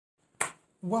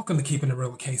Welcome to Keeping It Real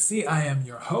with KC. I am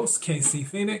your host, KC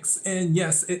Phoenix, and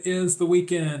yes, it is the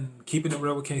weekend Keeping It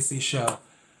Real with KC show.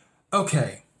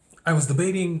 Okay, I was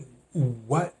debating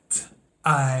what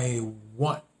I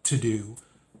want to do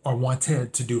or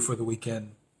wanted to do for the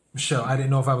weekend show. I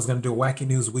didn't know if I was going to do a wacky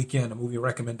news weekend, a movie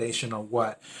recommendation, or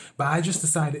what, but I just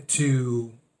decided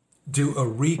to do a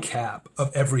recap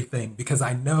of everything because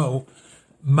I know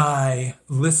my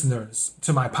listeners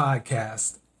to my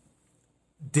podcast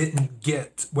didn't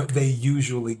get what they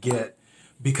usually get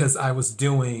because I was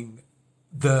doing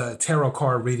the tarot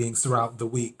card readings throughout the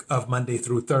week of Monday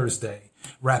through Thursday,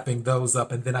 wrapping those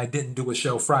up. And then I didn't do a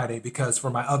show Friday because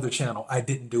for my other channel, I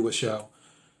didn't do a show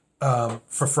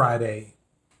for Friday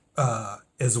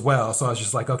as well. So I was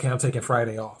just like, okay, I'm taking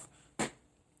Friday off.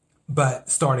 But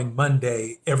starting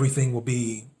Monday, everything will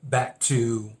be back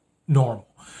to normal.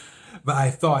 But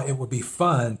I thought it would be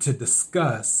fun to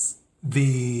discuss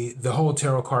the whole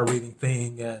tarot card reading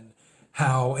thing and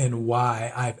how and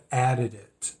why I've added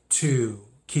it to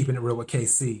Keeping It Real with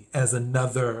KC as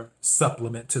another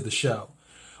supplement to the show.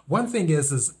 One thing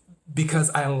is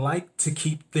because I like to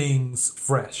keep things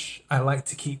fresh. I like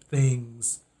to keep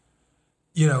things,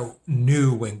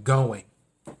 new and going.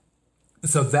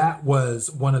 So that was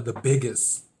one of the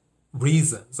biggest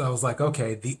reasons. I was like,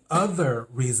 okay, the other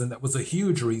reason that was a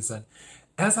huge reason,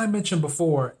 as I mentioned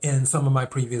before in some of my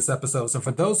previous episodes, and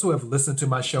for those who have listened to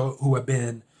my show who have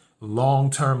been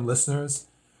long-term listeners,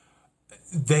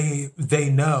 they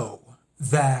know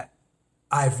that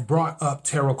I've brought up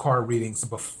tarot card readings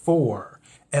before,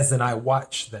 as in I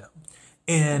watch them.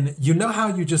 And you know how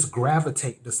you just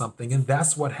gravitate to something, and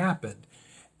that's what happened.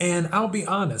 And I'll be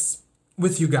honest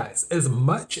with you guys, as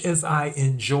much as I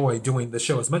enjoy doing the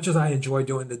show, as much as I enjoy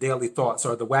doing the daily thoughts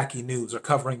or the wacky news or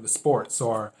covering the sports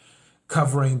or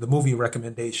covering the movie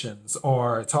recommendations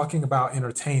or talking about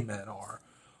entertainment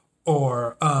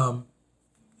or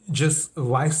just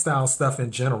lifestyle stuff in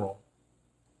general.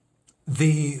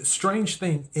 The strange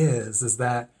thing is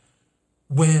that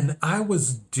when I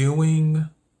was doing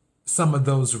some of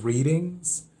those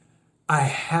readings, I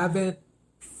haven't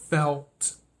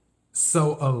felt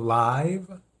so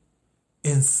alive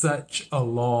in such a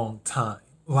long time.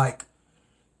 Like,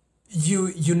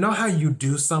 you know how you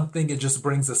do something, it just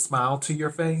brings a smile to your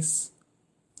face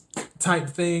type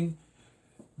thing?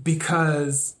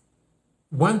 Because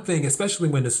one thing, especially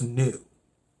when it's new,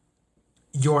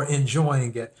 you're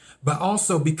enjoying it. But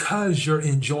also because you're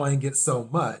enjoying it so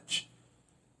much,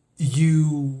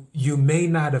 you may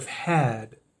not have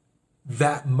had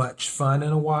that much fun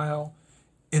in a while.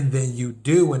 And then you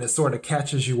do, and it sort of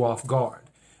catches you off guard.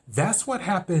 That's what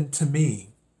happened to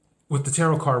me with the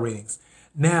tarot card readings.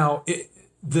 Now,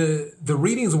 the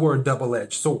readings were a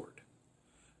double-edged sword,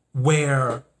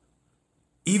 where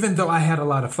even though I had a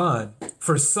lot of fun,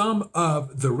 for some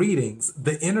of the readings,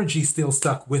 the energy still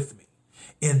stuck with me.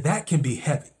 And that can be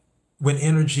heavy when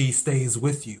energy stays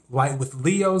with you. Like with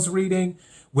Leo's reading,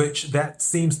 which that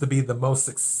seems to be the most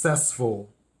successful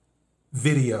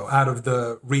video out of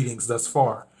the readings thus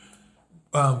far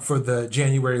for the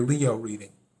January Leo reading.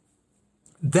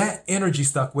 That energy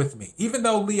stuck with me, even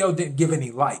though Leo didn't give any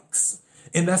likes.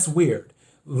 And that's weird.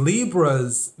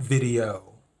 Libra's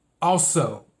video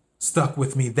also stuck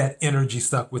with me. That energy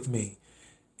stuck with me.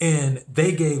 And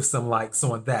they gave some likes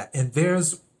on that. And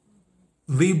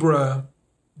Libra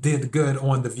did good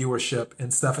on the viewership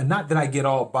and stuff. And not that I get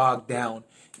all bogged down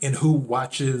in who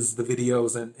watches the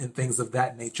videos and things of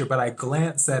that nature, but I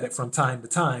glance at it from time to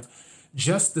time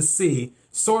just to see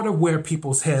sort of where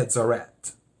people's heads are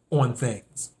at on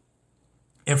things.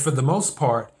 And for the most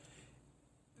part,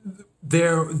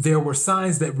 there were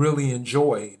signs that really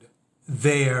enjoyed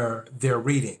their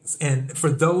readings. And for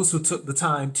those who took the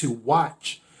time to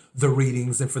watch the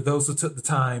readings, and for those who took the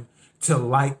time to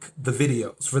like the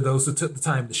videos, for those who took the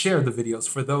time to share the videos,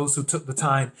 for those who took the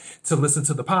time to listen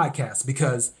to the podcast,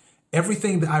 because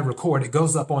everything that I record, it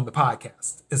goes up on the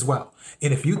podcast as well.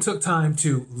 And if you took time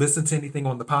to listen to anything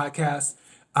on the podcast,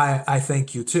 I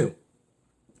thank you too,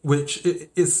 which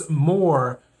is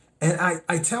more. And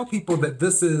I tell people that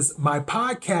my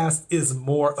podcast is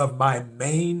more of my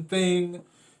main thing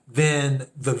than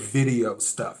the video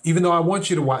stuff, even though I want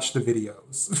you to watch the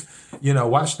videos,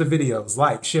 watch the videos,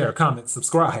 like, share, comment,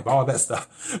 subscribe, all that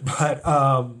stuff. But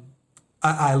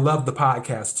I love the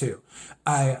podcast too.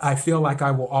 I feel like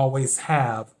I will always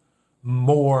have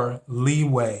more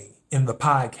leeway in the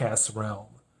podcast realm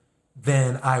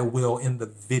than I will in the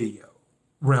video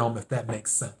realm, if that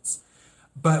makes sense.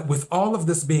 But with all of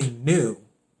this being new,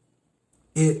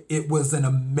 it was an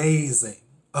amazing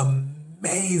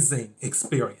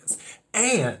experience.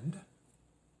 And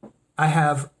I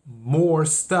have more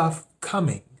stuff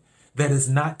coming that is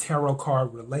not tarot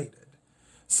card related.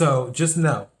 So just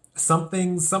know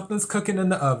something's cooking in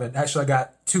the oven. Actually, I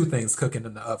got two things cooking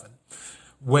in the oven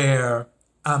where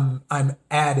I'm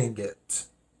adding it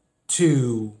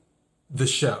to the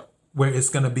show, where it's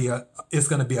gonna be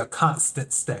a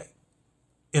constant stay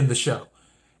in the show.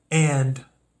 And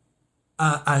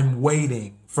I'm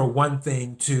waiting for one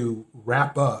thing to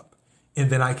wrap up, and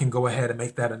then I can go ahead and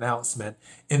make that announcement.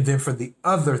 And then for the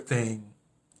other thing,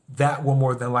 that will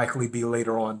more than likely be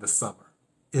later on this summer,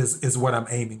 is what I'm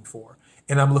aiming for.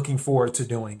 And I'm looking forward to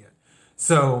doing it.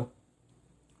 So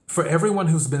for everyone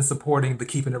who's been supporting the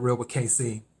Keeping It Real with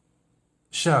KC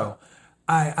show,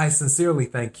 I sincerely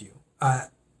thank you.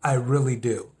 I really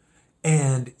do.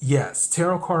 And yes,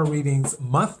 tarot card readings,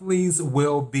 monthlies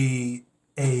will be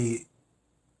a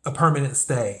permanent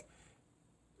stay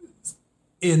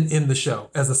in the show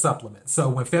as a supplement. So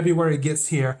when February gets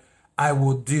here, I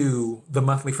will do the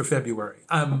monthly for February.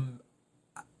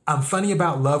 I'm funny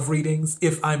about love readings.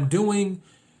 If I'm doing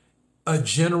a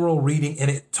general reading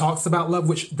and it talks about love,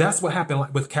 which that's what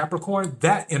happened with Capricorn,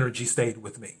 that energy stayed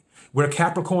with me. Where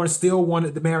Capricorn still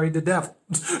wanted to marry the devil.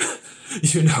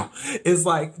 It's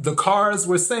like the cards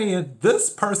were saying, this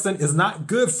person is not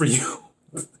good for you.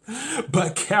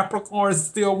 But Capricorn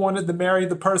still wanted to marry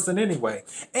the person anyway.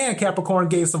 And Capricorn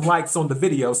gave some likes on the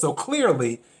video. So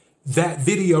clearly that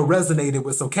video resonated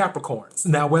with some Capricorns.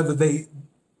 Now, whether they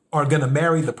are going to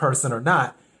marry the person or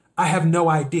not, I have no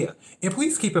idea. And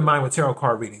please keep in mind with tarot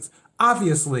card readings,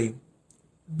 obviously,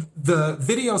 the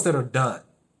videos that are done,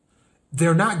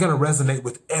 they're not going to resonate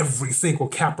with every single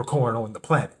Capricorn on the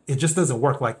planet. It just doesn't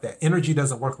work like that. Energy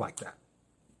doesn't work like that.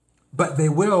 But they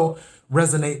will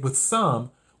resonate with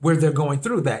some where they're going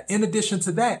through that. In addition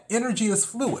to that, energy is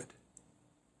fluid.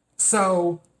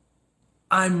 So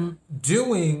I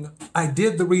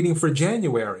did the reading for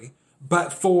January,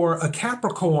 but for a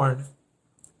Capricorn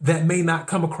that may not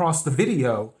come across the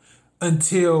video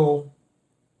until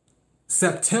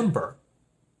September,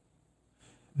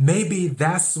 maybe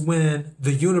that's when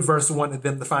the universe wanted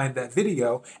them to find that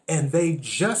video, and they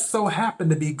just so happen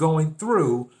to be going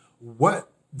through what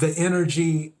the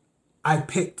energy I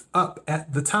picked up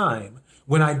at the time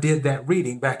when I did that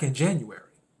reading back in January.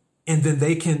 And then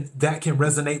that can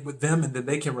resonate with them, and then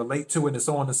they can relate to it, and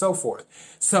so on and so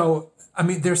forth. So, I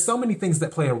mean, there's so many things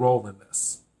that play a role in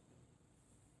this.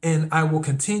 And I will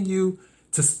continue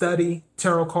to study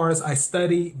tarot cards. I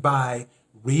study by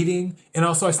reading, and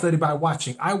also I study by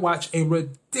watching. I watch a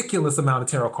ridiculous amount of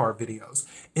tarot card videos.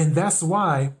 And that's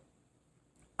why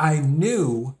I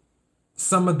knew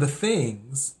some of the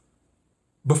things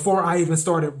before I even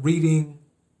started reading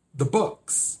the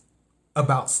books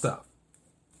about stuff,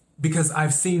 because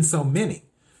I've seen so many.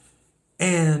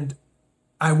 And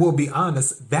I will be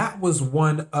honest, that was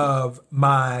one of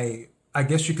my, I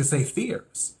guess you could say,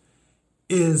 fears,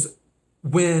 is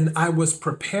when I was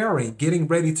preparing, getting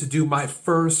ready to do my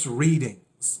first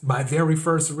readings, my very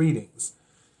first readings.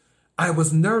 I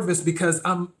was nervous because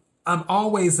I'm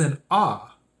always in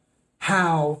awe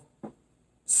how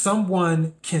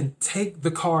someone can take the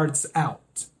cards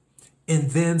out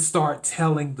and then start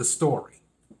telling the story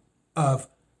of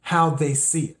how they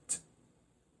see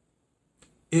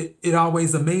it. It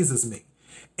always amazes me.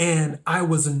 And I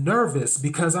was nervous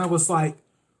because I was like,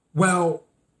 well,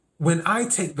 when I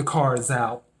take the cards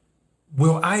out,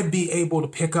 will I be able to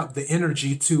pick up the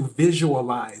energy to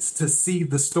visualize, to see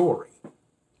the story?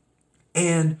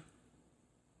 And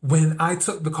when I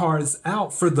took the cards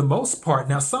out, for the most part,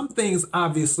 now some things,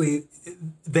 obviously,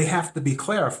 they have to be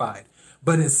clarified.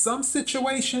 But in some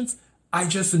situations, I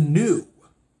just knew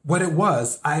what it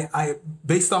was. I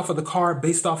based off of the card,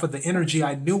 based off of the energy,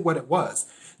 I knew what it was.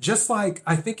 Just like,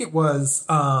 I think it was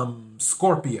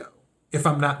Scorpio, if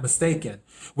I'm not mistaken,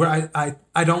 where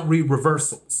I don't read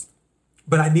reversals,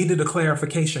 but I needed a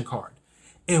clarification card.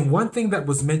 And one thing that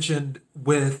was mentioned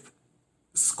with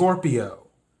Scorpio,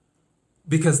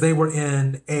 because they were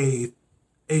in a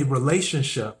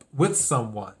relationship with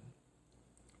someone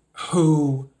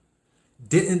who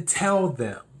didn't tell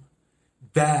them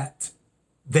that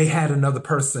they had another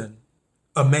person,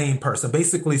 a main person.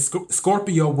 Basically,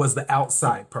 Scorpio was the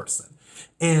outside person.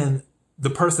 And the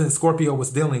person that Scorpio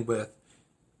was dealing with,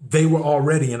 they were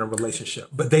already in a relationship,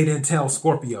 but they didn't tell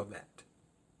Scorpio that.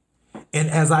 And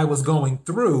as I was going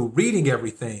through reading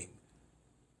everything,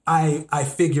 I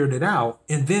figured it out.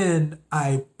 And then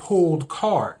I pulled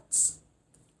cards.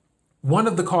 One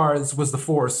of the cards was the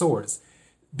Four of Swords,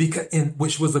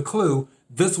 which was a clue.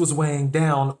 This was weighing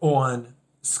down on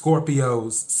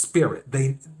Scorpio's spirit.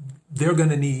 They're going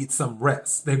to need some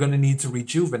rest. They're going to need to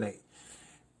rejuvenate.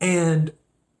 And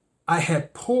I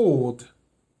had pulled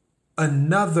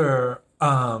another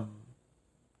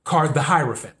card, the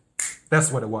Hierophant.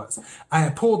 That's what it was. I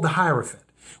had pulled the Hierophant,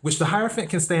 which the Hierophant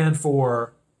can stand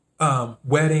for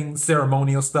wedding,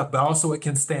 ceremonial stuff, but also it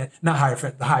can stand, not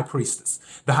Hierophant, the High Priestess.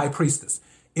 The High Priestess.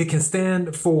 It can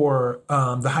stand for,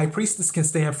 the High Priestess can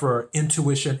stand for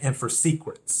intuition and for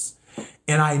secrets.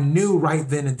 And I knew right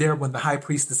then and there when the High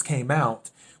Priestess came out,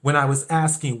 when I was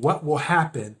asking what will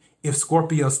happen if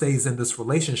Scorpio stays in this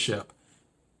relationship,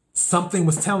 something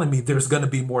was telling me there's going to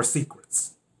be more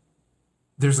secrets.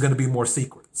 There's going to be more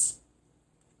secrets.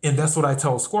 And that's what I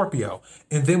told Scorpio.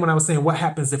 And then when I was saying, what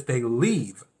happens if they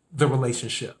leave the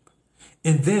relationship?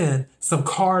 And then some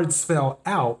cards fell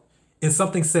out and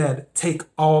something said, take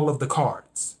all of the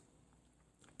cards.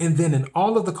 And then in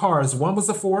all of the cards, one was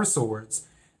the Four of Swords.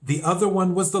 The other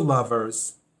one was the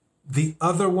Lovers. The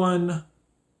other one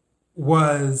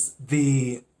was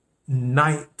the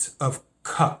Knight of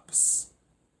Cups,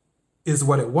 is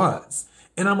what it was.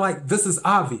 And I'm like, this is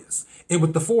obvious. And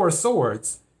with the Four of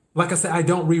Swords, like I said, I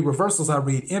don't read reversals, I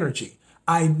read energy.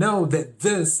 I know that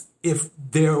this, if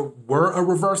there were a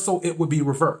reversal, it would be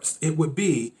reversed. It would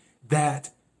be that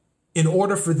in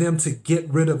order for them to get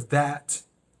rid of that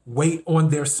weight on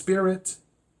their spirit,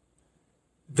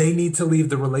 they need to leave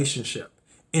the relationship.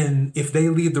 And if they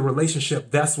leave the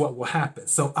relationship, that's what will happen.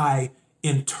 So I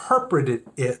interpreted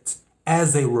it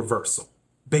as a reversal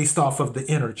based off of the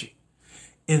energy.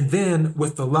 And then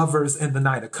with the Lovers and the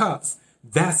Knight of Cups,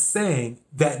 that's saying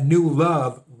that new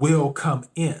love will come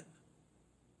in.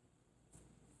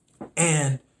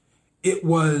 And it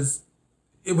was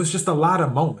just a lot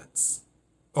of moments,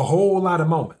 a whole lot of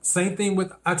moments. Same thing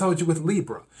with, I told you with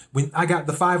Libra, when I got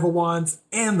the Five of Wands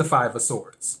and the Five of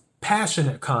Swords,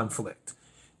 passionate conflict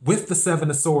with the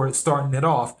Seven of Swords starting it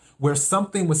off where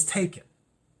something was taken.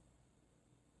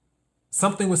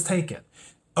 Something was taken.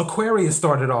 Aquarius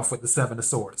started off with the Seven of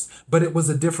Swords, but it was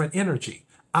a different energy.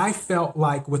 I felt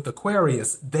like with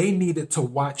Aquarius, they needed to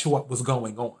watch what was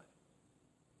going on.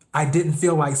 I didn't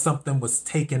feel like something was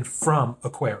taken from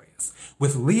Aquarius.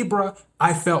 With Libra,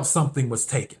 I felt something was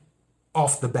taken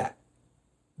off the bat.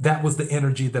 That was the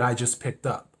energy that I just picked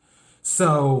up.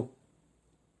 So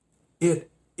it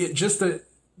just,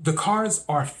 the cards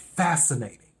are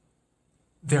fascinating.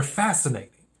 They're fascinating.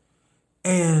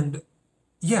 And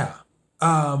yeah,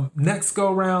 next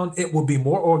go round, it will be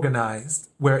more organized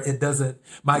where it doesn't,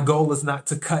 my goal is not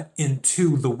to cut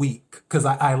into the week because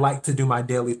I like to do my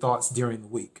daily thoughts during the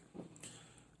week.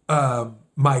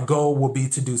 My goal will be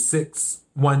to do 6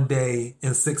 one day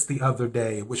and 6 the other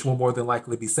day, which will more than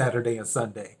likely be Saturday and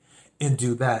Sunday, and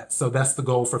do that. So that's the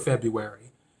goal for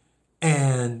February.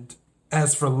 And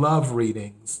as for love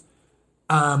readings,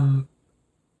 I'm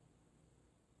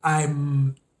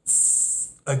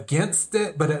against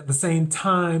it, but at the same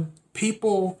time,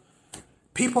 people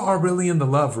are really into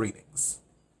love readings.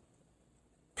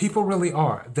 People really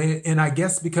are. And I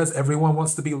guess because everyone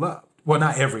wants to be loved. Well,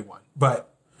 not everyone, but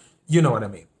you know what I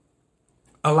mean.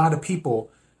 A lot of people,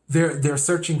 they're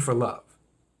searching for love.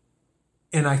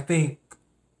 And I think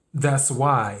that's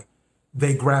why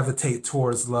they gravitate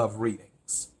towards love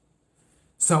readings.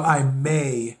 So I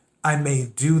may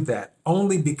do that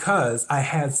only because I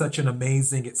had such an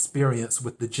amazing experience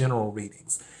with the general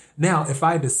readings. Now, if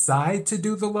I decide to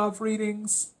do the love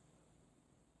readings,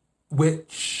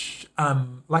 which,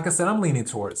 like I said, I'm leaning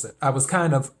towards it. I was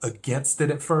kind of against it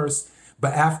at first,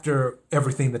 but after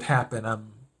everything that happened,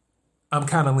 I'm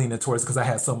kind of leaning towards it because I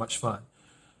had so much fun.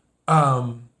 I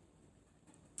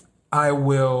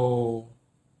will,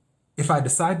 if I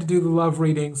decide to do the love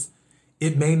readings,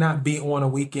 it may not be on a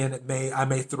weekend. I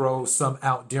may throw some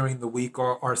out during the week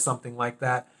or something like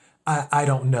that. I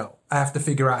don't know. I have to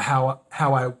figure out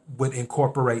how I would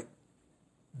incorporate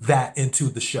that into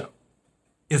the show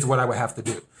is what I would have to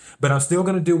do. But I'm still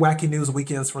going to do Wacky News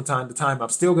Weekends from time to time. I'm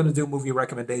still going to do movie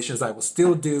recommendations. I will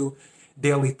still do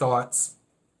daily thoughts.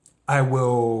 I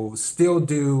will still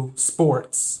do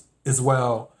sports as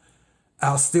well.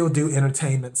 I'll still do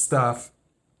entertainment stuff,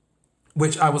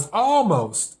 which I was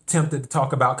almost tempted to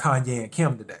talk about Kanye and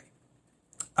Kim today.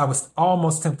 I was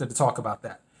almost tempted to talk about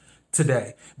that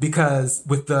today because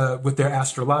with their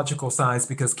astrological signs,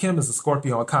 because Kim is a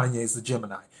Scorpio and Kanye is a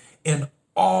Gemini. And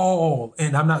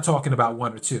I'm not talking about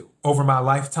one or two. Over my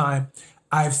lifetime,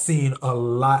 I've seen a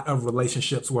lot of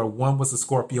relationships where one was a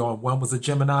Scorpio and one was a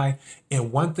Gemini.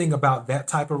 And one thing about that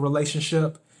type of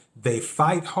relationship, they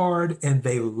fight hard and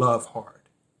they love hard.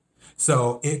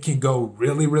 So it can go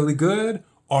really, really good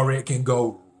or it can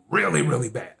go really, really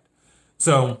bad.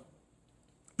 So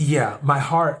yeah, my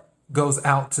heart goes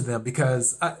out to them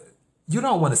because you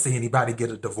don't want to see anybody get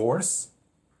a divorce.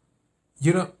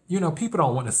 People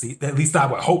don't want to see, at least I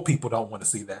would hope people don't want to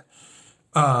see that.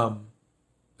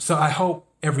 So I hope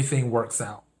everything works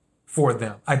out for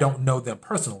them. I don't know them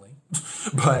personally,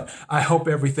 but I hope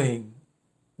everything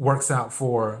works out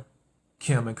for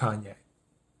Kim and Kanye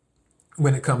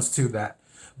when it comes to that.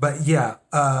 But yeah,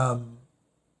 I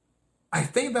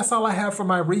think that's all I have for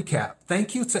my recap.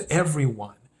 Thank you to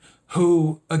everyone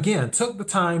who, again, took the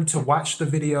time to watch the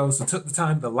videos, who took the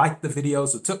time to like the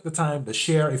videos, who took the time to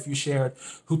share if you shared,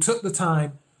 who took the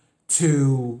time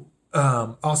to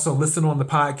also listen on the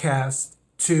podcast,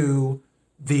 to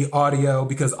the audio,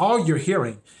 because all you're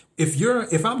hearing,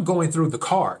 if I'm going through the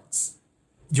cards,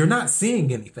 you're not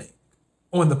seeing anything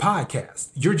on the podcast.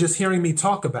 You're just hearing me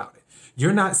talk about it.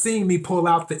 You're not seeing me pull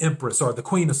out the Empress or the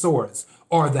Queen of Swords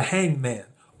or the Hangman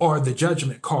or the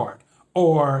Judgment card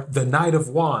or the Knight of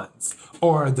Wands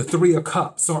or the Three of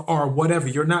Cups or whatever.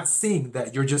 You're not seeing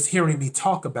that. You're just hearing me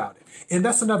talk about it. And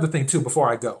that's another thing too, before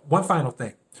I go. One final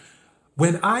thing.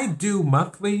 When I do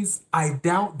monthlies, I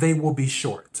doubt they will be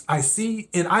short.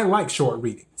 And I like short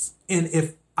readings. And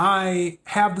if I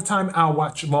have the time, I'll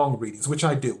watch long readings, which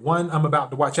I do. One I'm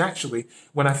about to watch actually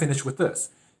when I finish with this.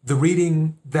 The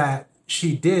reading that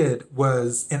she did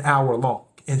was an hour long.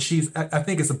 And I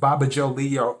think it's Baba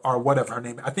Jolie or whatever her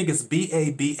name. I think it's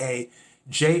Babajolie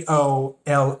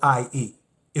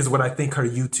is what I think her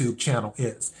YouTube channel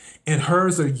is. And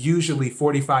hers are usually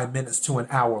 45 minutes to an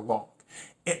hour long.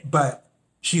 But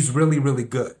she's really, really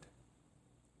good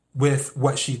with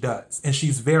what she does. And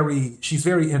she's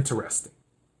very interesting.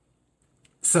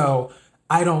 So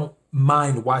I don't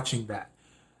mind watching that.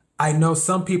 I know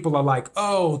some people are like,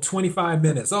 25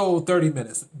 minutes, 30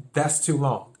 minutes. That's too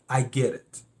long. I get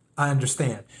it. I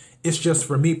understand. It's just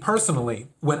for me personally,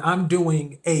 when I'm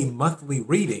doing a monthly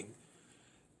reading,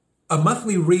 a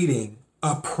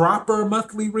proper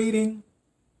monthly reading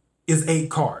is 8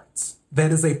 cards.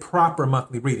 That is a proper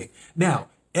monthly reading. Now,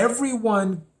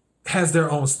 everyone has their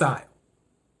own style.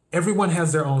 Everyone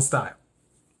has their own style.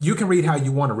 You can read how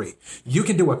you want to read. You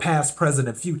can do a past, present,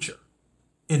 and future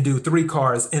and do 3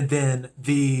 cards and then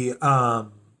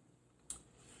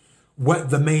what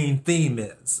the main theme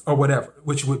is or whatever,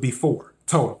 which would be 4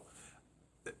 total.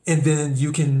 And then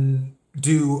you can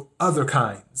do other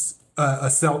kinds, a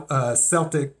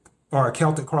Celtic or a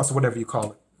Celtic cross or whatever you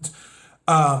call it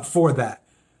for that.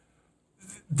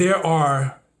 There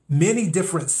are many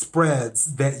different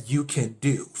spreads that you can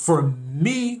do. For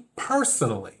me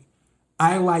personally,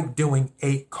 I like doing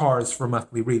 8 cards for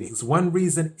monthly readings. One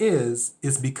reason is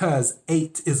because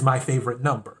 8 is my favorite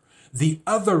number. The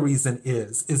other reason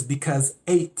is because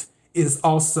 8 is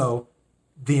also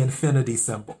the infinity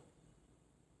symbol.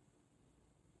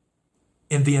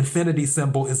 And the infinity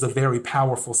symbol is a very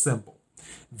powerful symbol.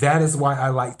 That is why I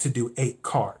like to do 8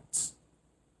 cards,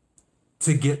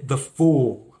 to get the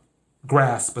full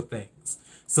grasp of things.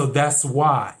 So that's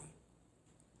why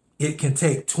it can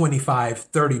take 25,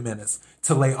 30 minutes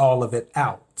to lay all of it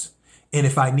out. And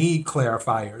if I need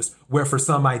clarifiers, where for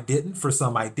some I didn't, for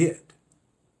some I did,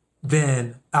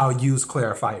 then I'll use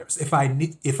clarifiers. If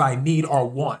I need or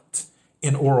want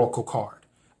an oracle card,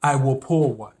 I will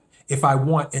pull one. If I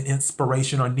want an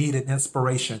inspiration or need an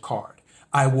inspiration card,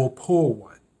 I will pull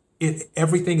one.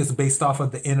 Everything is based off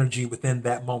of the energy within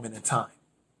that moment in time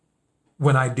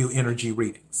when I do energy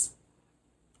readings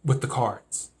with the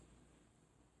cards.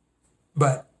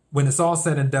 But when it's all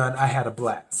said and done, I had a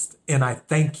blast. And I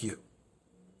thank you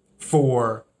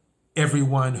for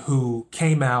everyone who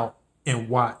came out and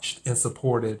watched and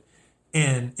supported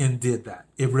and did that.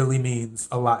 It really means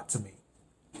a lot to me.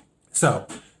 So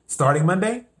starting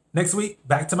Monday, next week,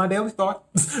 back to my daily thought.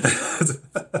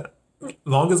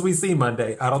 Long as we see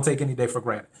Monday, I don't take any day for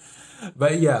granted.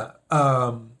 But yeah,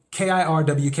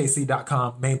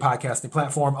 KIRWKC.com, main podcasting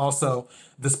platform. Also,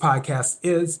 this podcast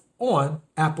is on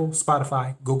Apple,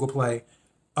 Spotify, Google Play,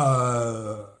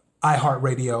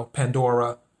 iHeartRadio,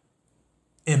 Pandora,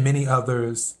 and many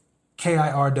others.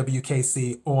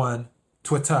 KIRWKC on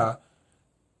Twitter,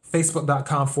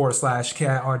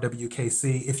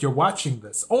 Facebook.com/KIRWKC. If you're watching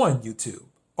this on YouTube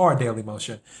or Daily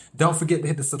Motion, don't forget to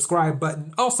hit the subscribe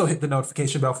button. Also hit the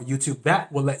notification bell for YouTube.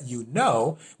 That will let you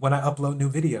know when I upload new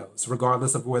videos,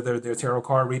 regardless of whether they're tarot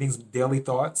card readings, daily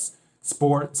thoughts,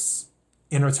 sports,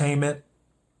 entertainment,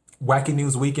 wacky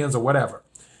news weekends, or whatever.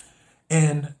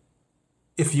 And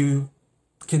if you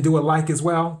can do a like as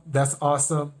well, that's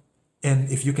awesome.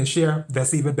 And if you can share,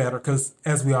 that's even better, because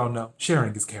as we all know,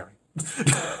 sharing is caring.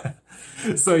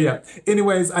 So yeah,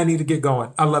 anyways, I need to get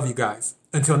going. I love you guys.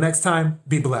 Until next time,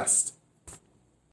 be blessed.